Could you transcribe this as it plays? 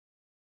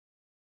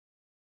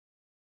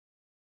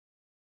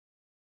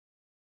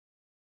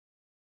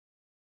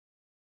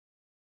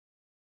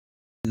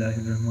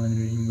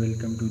Bismillahirrahmanirrahim.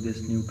 Welcome to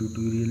this new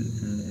tutorial.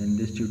 In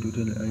this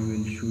tutorial I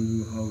will show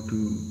you how to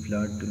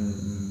plot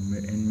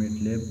in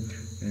Matlab,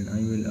 and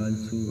I will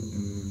also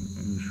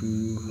show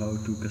you how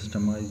to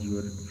customize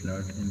your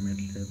plot in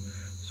Matlab.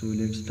 So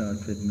let's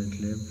start with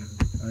Matlab.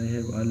 I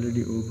have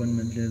already opened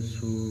Matlab,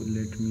 so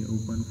let me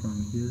open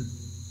from here.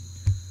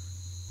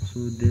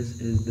 So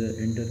this is the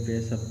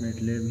interface of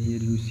Matlab.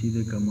 Here you see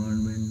the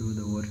command window,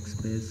 the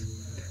workspace,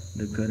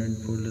 the current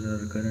folder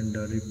or current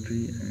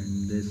directory,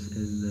 and this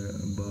is the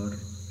bar,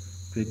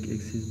 quick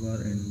access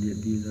bar, and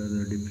these are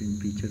the different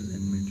features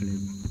in Matlab.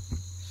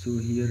 So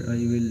here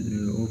I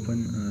will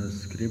open a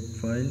script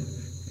file,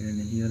 and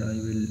here I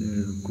will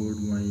code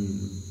my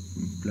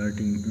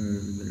plotting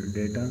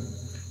data,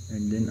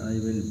 and then I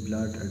will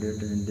plot a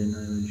data, and then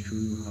I will show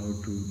you how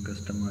to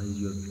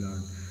customize your plot.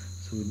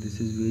 So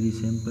this is very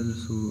simple.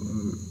 So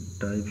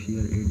type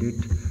here edit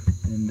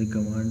in the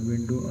command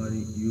window, or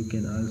you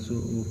can also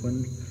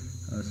open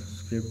a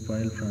script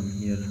file from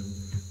here.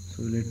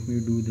 So let me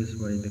do this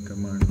by the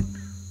command.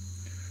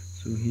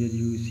 So here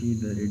you see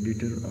the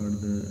editor or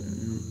the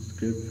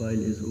script file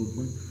is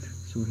open.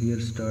 So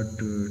here start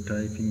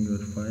typing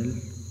your file.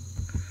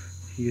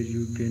 Here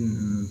you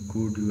can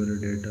code your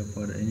data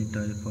for any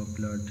type of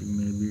plot,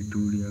 maybe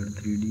 2D or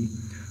 3D,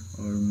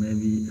 or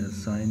maybe a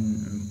sine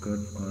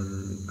curve or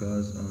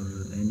cos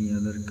or any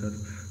other curve.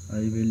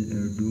 I will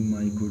do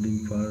my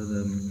coding for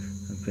the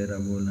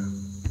parabola.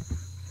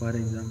 For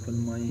example,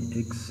 my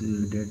x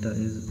data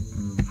is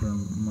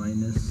from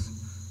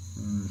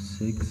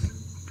 -6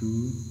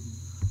 to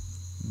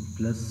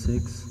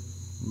 +6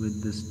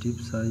 with the step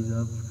size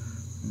of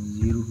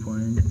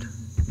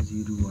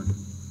 0.01.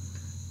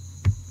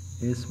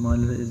 As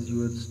smaller as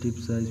your step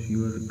size,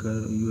 your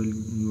curve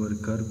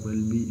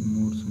will be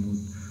more smooth.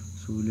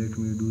 So let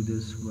me do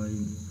this by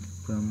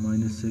from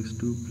 -6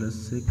 to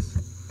 +6,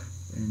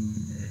 and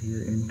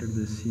here enter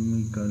the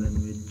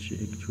semicolon which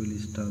actually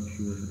stops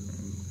your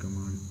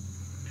command,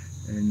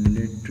 and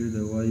let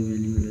the y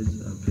value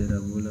is a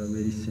parabola.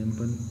 Very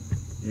simple,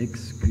 x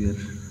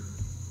square.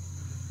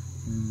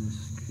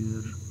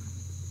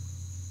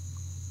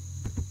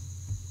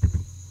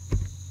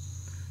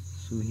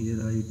 So here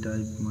I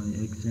type my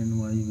x and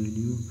y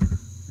value,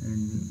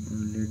 and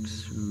let's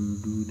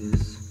do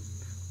this.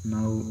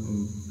 Now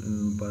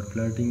for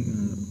plotting,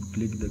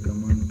 click the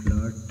command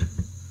plot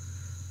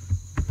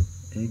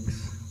x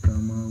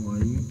comma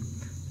y,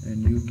 and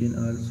you can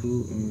also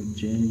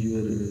change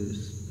your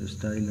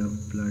style of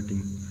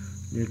plotting.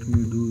 Let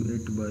me do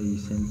it by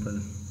simple.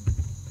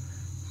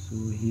 So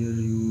here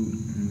you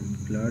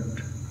plot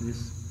this,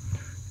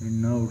 and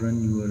now run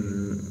your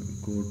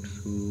code.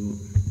 So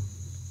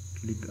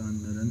click on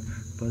the run.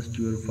 First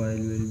your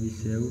file will be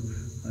saved.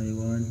 I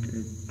want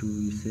it to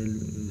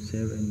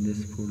save in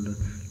this folder.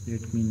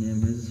 Let me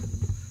name as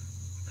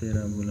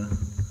parabola.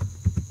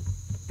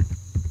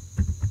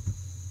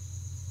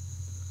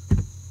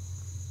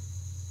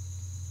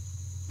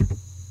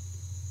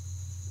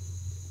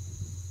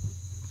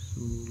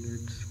 So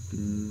let's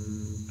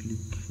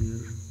click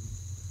here.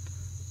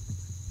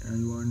 I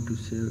want to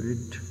save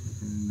it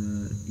in the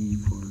E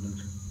folder.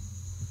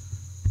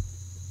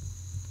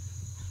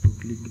 So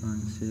click on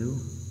save,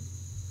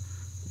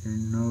 and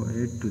now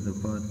add to the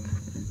path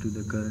and to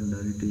the current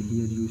directory.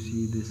 Here you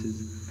see this is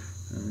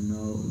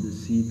now the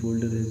C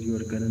folder is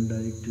your current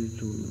directory,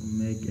 to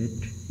make it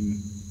E.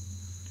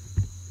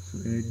 So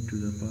add to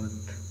the path.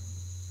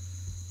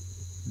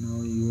 Now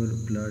your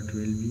plot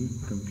will be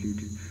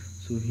completed.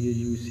 So here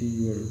you see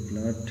your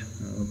plot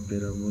of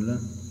parabola.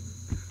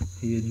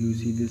 Here you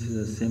see this is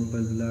a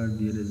simple plot.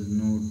 There is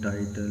no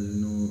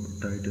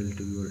title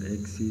to your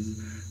axis,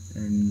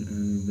 and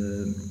the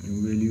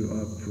value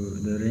of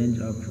the range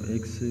of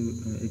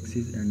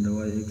axis and the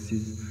y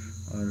axis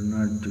are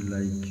not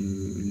like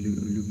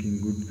looking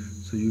good.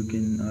 So you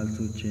can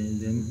also change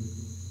them.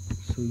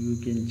 So you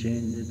can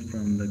change it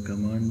from the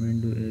command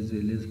window as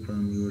well as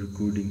from your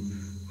coding.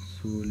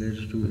 So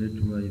let's do it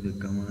by the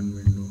command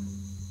window.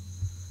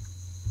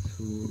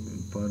 So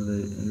for the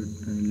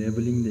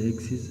labeling the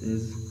axis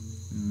is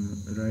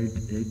right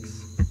x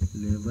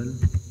label.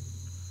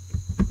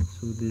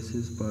 So this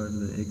is for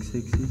the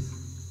x-axis,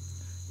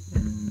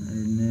 and I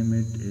name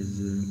it as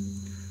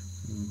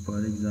for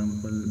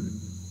example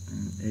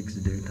x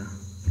data.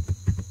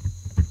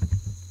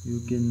 You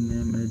can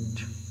name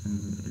it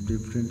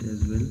different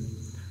as well.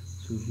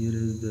 So here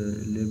is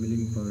the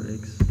labeling for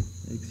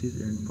x-axis,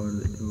 and for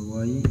the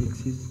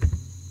y-axis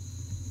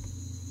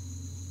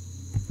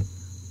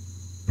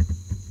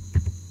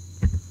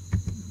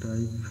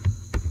type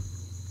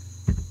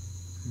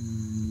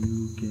you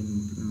can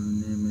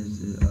name as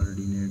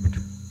ordinate,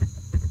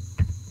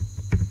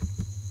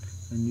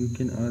 and you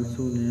can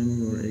also name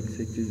your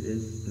x-axis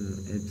as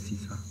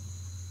abscissa.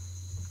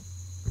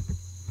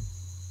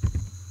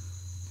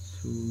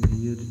 So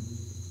here,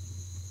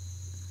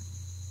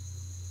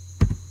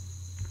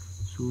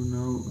 so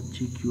now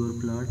check your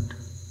plot.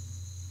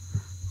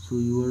 So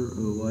your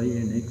y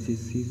and x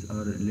axis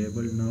are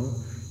labeled. Now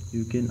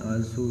you can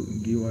also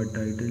give a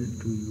title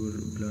to your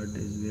plot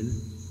as well.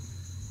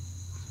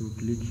 So So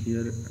click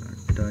here,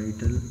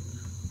 title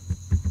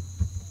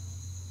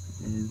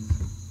is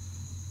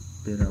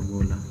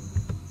parabola.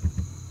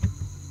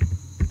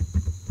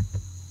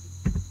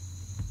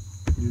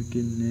 You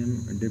can name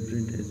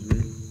different as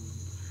well.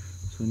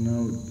 So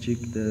now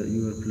check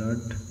your plot.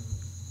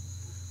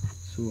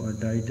 So a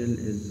title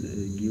is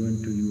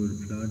given to your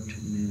plot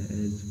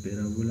as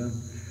parabola.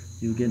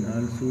 You can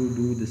also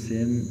do the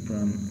same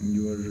from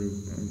your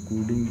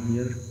coding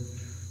here.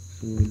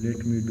 So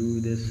let me do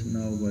this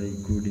now by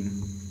coding.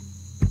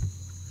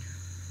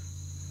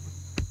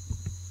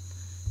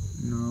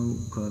 Now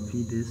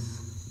copy this.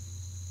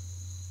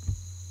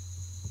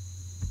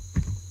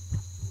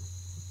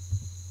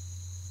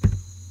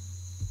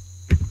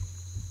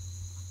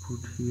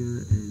 Put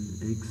here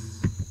as X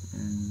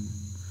and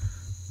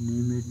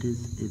name it as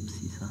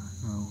abscissa.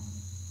 Now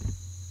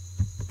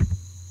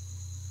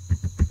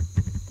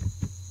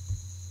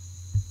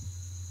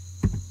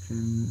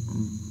can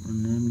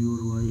name your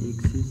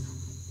y-axis.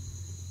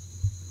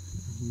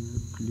 Here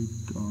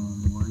click on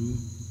y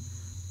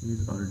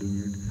as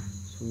ordinate.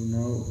 So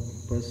now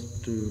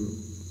first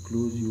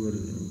close your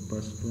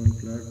first one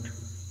plot.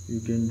 You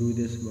can do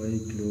this by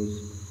close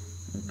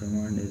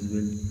command as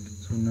well.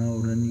 So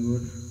now run your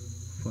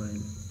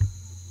file.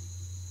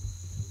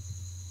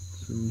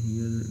 So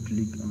here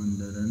click on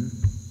the run.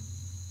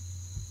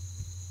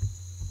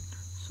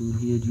 So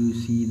here you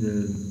see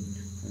the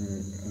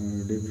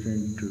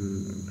different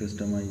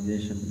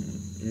customization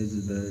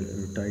as the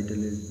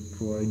title is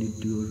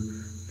provided to your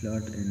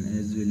plot and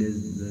as well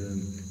as the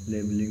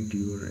labeling to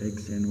your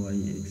X and Y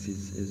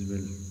axis as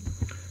well.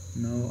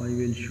 Now I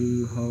will show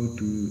you how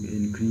to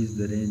increase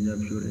the range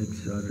of your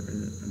X or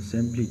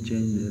simply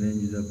change the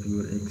range of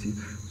your axis.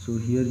 So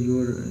here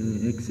your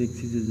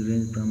X-axis is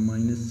range from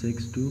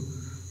 -6 to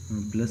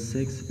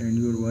 +6 and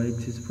your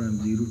Y-axis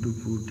from 0 to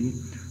 40.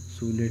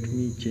 So let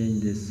me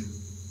change this.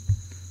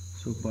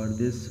 So for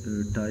this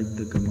type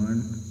the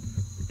command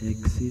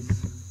axis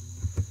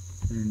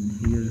and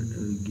here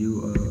give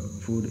a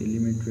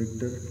 4-element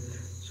vector.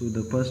 So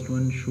the first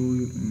one show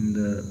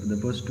the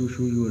first two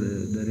show your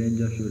the range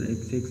of your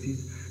x-axis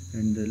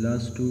and the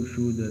last two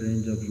show the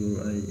range of your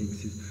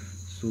y-axis.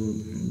 So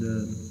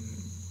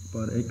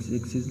for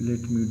x-axis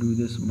let me do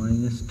this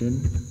 -10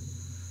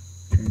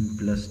 and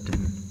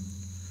 +10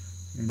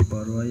 and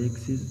for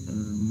y-axis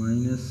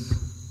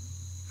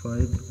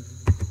 -5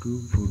 to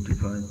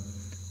 45.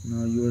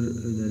 Now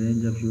the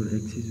range of your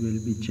axis will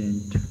be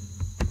changed.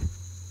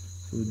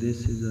 So this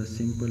is a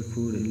simple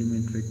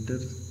 4-element vector.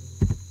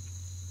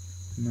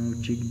 Now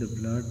check the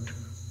plot.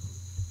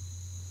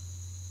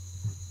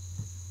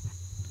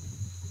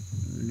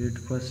 Let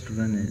first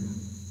run it.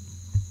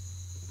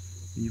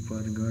 We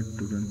forgot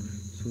to run.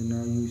 So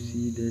now you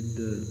see that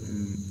the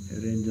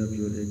range of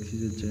your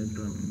axis is changed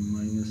from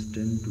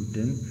 -10 to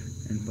 10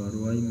 and for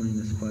y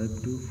 -5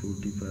 to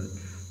 45.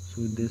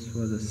 So this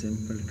was a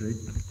simple trick.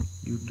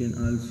 You can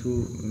also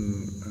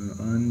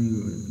on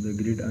the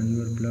grid on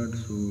your plot.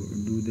 So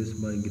do this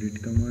by grid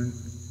command.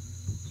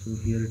 So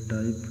here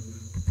type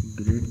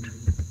grid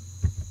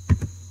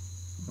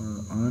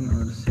on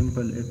or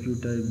simple. If you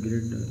type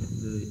grid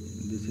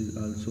this is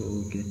also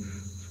okay.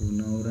 So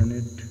now run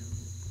it.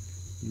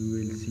 You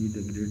will see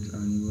the grids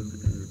on your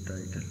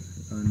title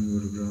on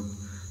your graph.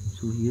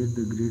 So here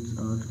the grids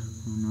are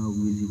now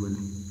visible.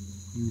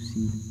 You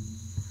see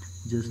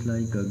just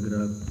like a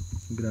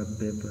graph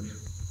paper.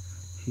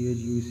 Here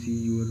you see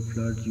your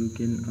plot. You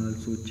can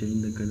also change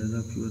the color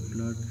of your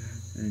plot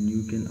and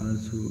you can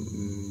also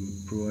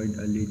provide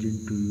a legend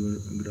to your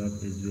graph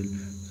as well.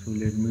 So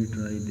let me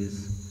try this.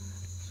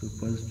 So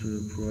first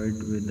provide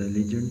with the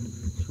legend.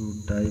 So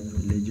type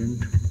legend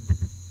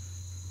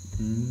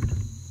and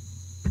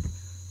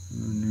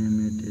name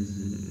it as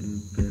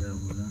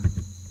parabola.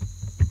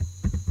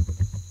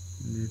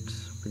 Let's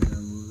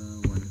parabola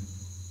 1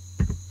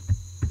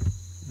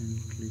 and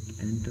click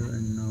enter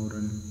and now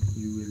run.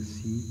 You will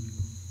see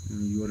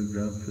your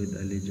graph with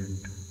a legend.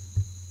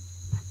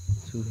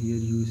 So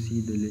here you see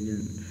the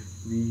legend.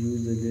 We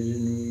use the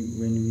legend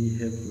when we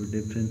have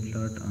different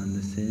plot on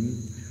the same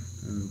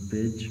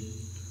page.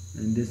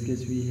 In this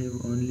case we have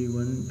only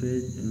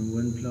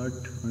one plot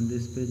on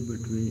this page,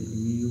 but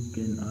you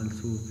can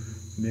also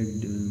make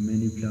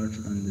many plots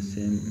on the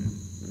same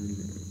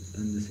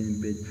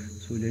page.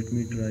 So let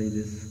me try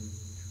this.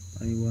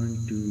 I want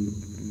to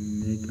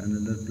make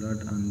another plot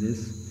on this.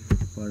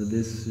 For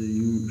this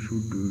you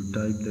should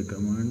type the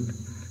command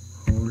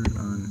hold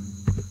on,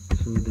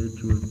 so that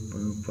your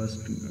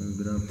first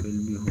graph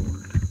will be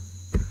hold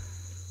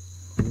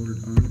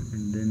on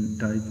and then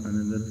type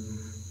another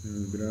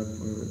graph.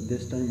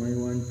 This time I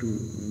want to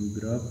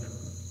graph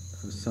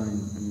sign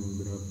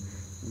graph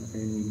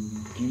and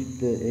keep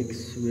the x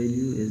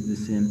value as the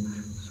same.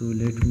 So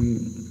let me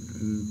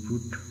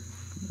put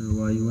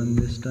y1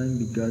 this time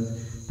because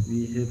we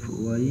have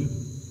y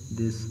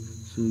this.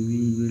 So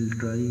we will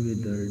try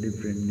with a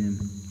different name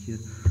here.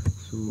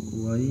 So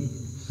y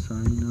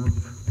sign of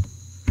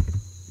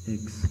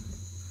x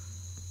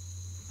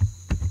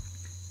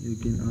You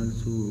can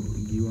also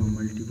give a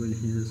multiple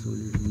here, so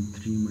let me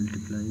 3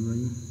 multiply by.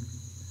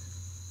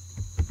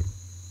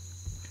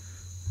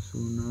 So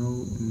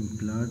now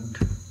plot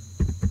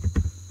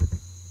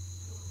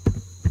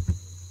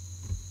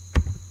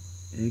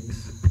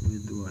x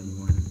with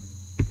y1.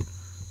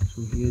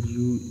 So here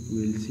you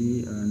will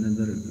see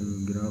another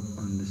graph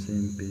on the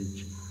same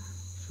page.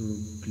 So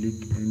click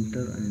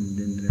enter and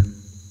then run.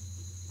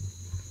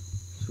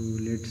 So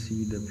let's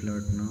see the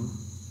plot now.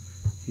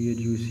 Here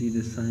you see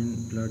the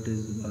sign plot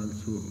is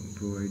also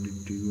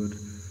provided to your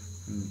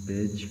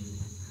page.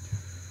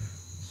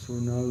 So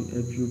now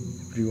if you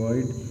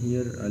provide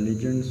here a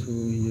legend, so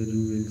here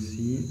you will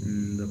see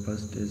the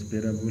first is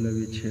parabola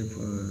which have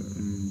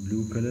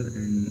blue color,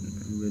 and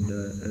with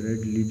the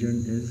red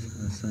legend is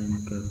a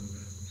sine curve.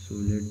 So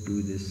let's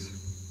do this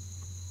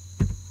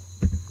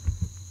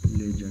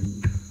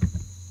legend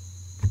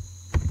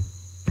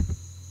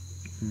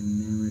and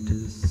name it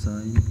is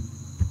sine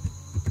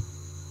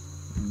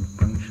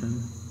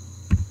function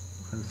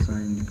or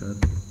sine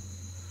curve.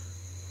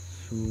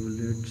 So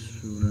let's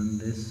run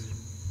this.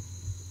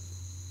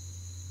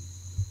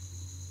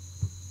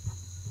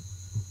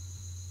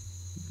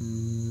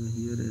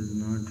 Here is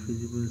not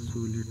visible, so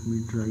let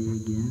me try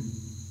again.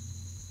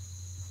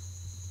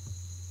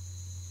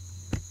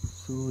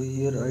 So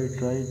here I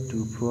tried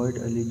to provide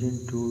a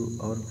legend to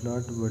our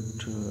plot, but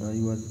I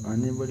was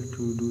unable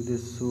to do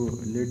this. So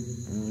let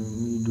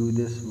me do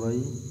this by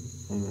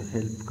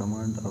help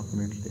command of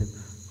Matlab.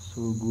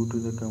 So go to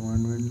the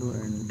command window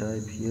and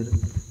type here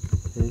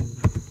help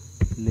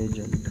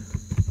legend.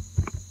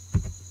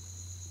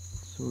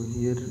 So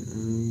here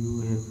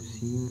you have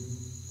seen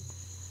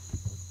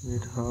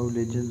that how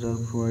legends are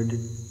provided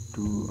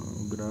to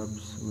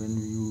graphs when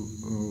you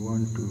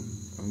want to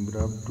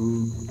graph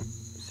two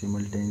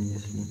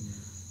simultaneously.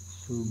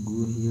 So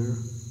go here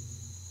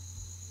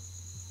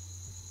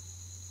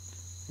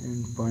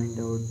and find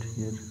out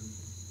here.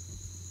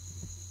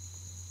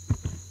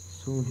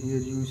 So here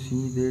you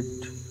see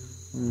that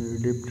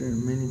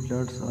many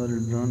plots are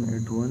drawn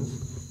at once,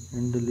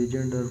 and the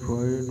legend are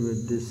provided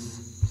with this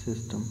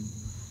system.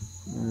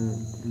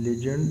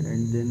 Legend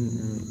and then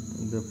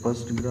the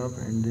first graph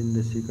and then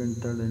the second,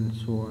 third and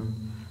so on.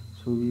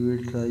 So we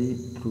will try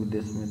through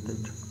this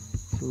method.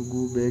 So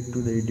go back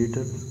to the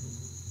editor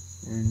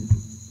and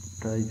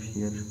type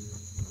here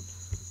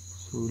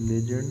so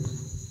legends,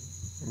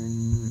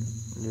 and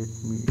let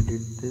me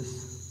edit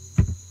this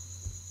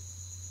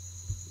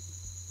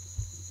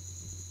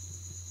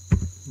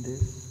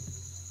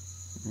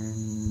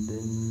and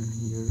then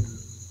here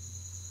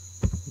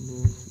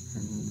this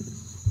and this.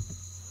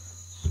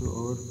 So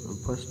our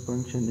first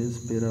function is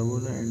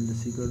parabola and the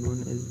second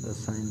one is a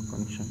sine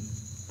function.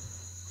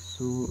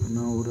 So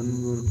now run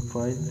your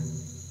file.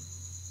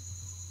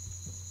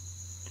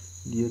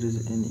 There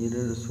is an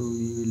error, so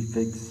we will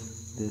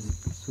fix this.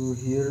 So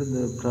here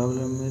the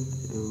problem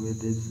with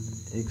this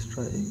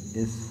extra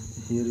is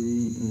here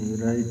we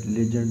write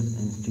legends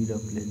instead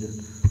of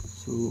legend.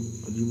 So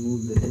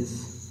remove the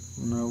S.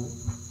 Now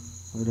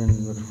run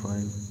your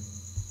file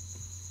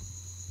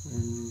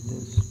and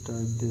just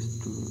type this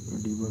to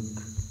debug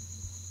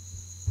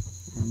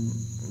and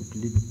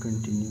click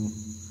continue.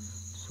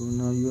 So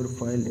now your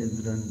file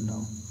is run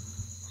now.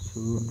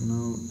 So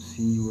now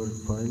see your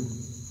file.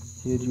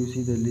 Here you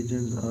see the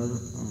legends are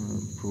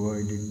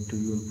provided to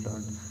your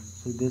plot.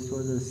 So this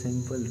was a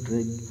simple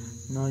trick.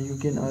 Now you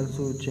can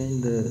also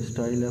change the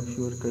style of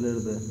your color,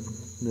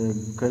 the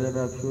color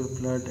of your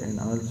plot,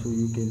 and also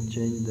you can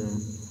change the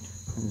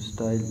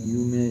style.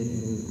 You may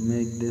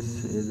make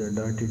this as a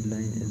dotted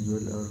line as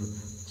well or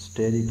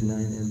static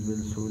line as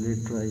well. So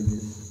let's try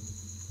this.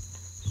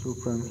 So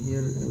from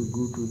here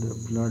go to the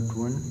plot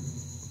 1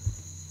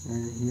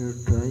 and here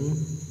try.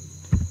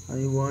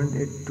 I want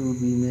it to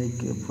be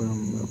make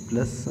from a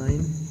plus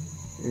sign,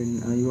 and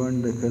I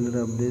want the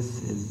color of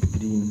this is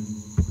green.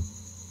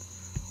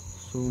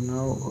 So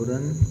now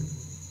run.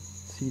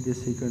 See the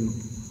second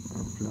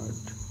plot.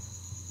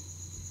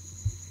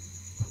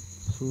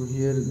 So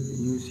here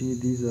you see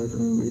these are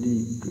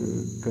very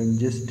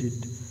congested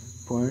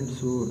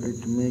points, so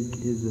it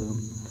make is a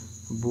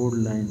bold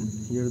line.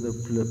 Here the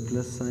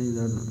plus signs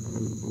are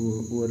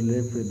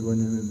overlap with one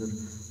another,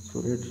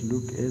 so it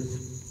look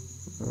as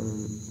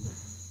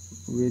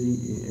very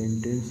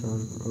intense or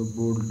a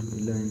bold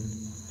line.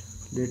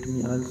 Let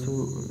me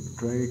also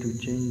try to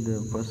change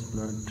the first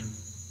plot.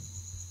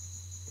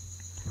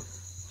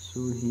 So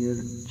here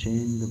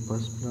change the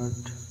first plot,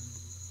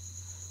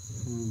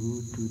 go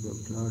to the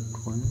plot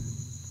 1,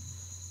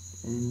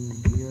 and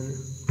here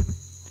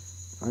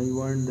I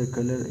want the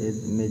color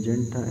as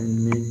magenta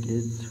and make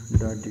it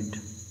dotted,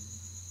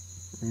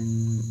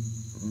 and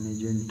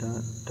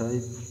magenta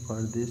type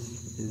for this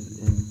is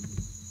M.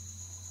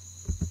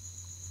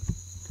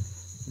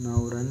 Now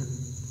run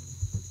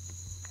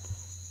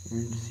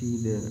and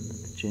see the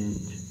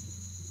change.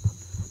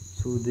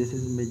 So this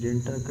is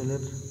magenta color.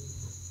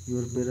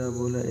 Your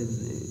parabola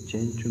is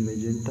changed to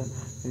magenta,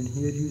 and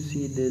here you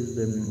see there's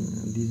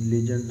these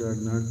legends are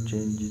not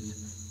changes.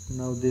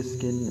 Now this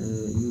can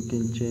you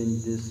can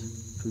change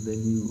this to the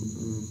new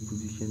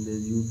position.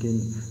 That you can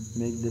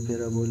make the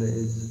parabola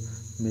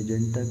as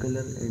magenta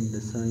color and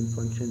the sine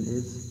function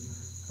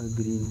is a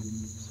green.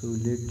 So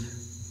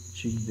let's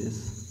check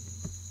this.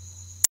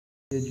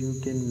 Here you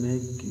can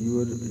make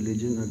your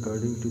legend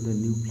according to the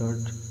new plot.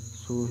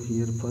 So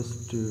here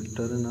first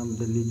turn up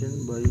the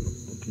legend by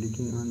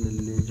clicking on the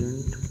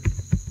legend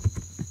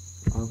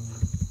up.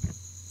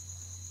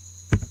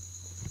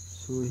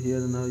 So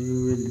here now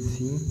you will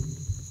see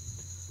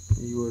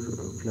your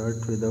plot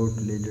without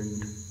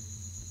legend.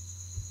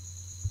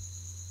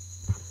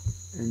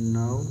 And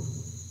now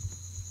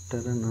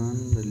turn on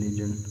the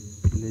legend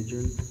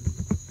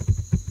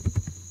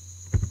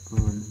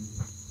on.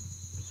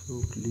 So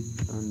click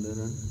on the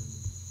run,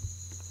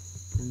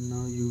 and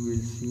now you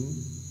will see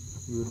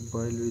your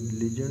file with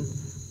legend,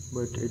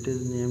 but it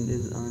is named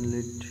as on.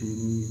 Let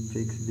me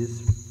fix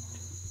this.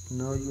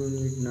 Now you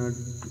need not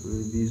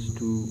these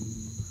two,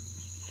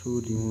 so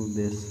remove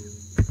this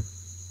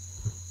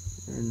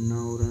and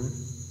now run.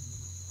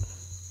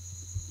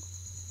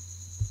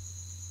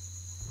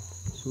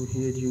 So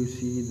here you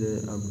see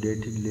the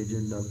updated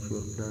legend of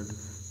your plot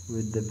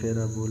with the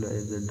parabola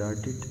as a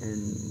dotted and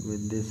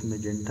with this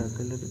magenta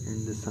color,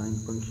 and the sine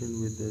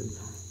function with the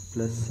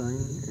plus sign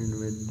and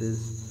with this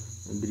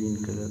green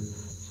color.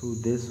 So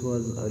this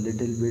was a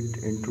little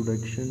bit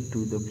introduction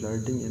to the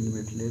plotting in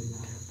Matlab.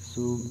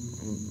 So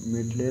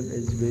Matlab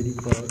is very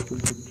powerful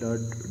to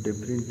plot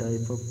different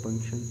type of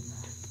function,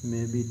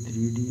 maybe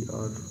 3D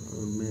or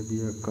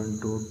maybe a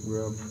contour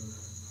graph.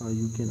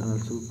 You can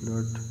also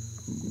plot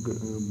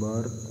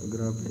bar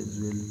graph as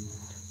well.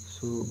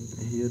 So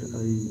here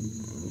I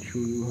show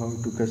you how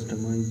to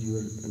customize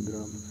your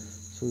graph.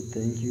 So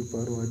thank you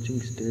for watching.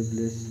 Stay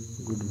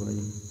blessed.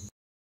 Goodbye.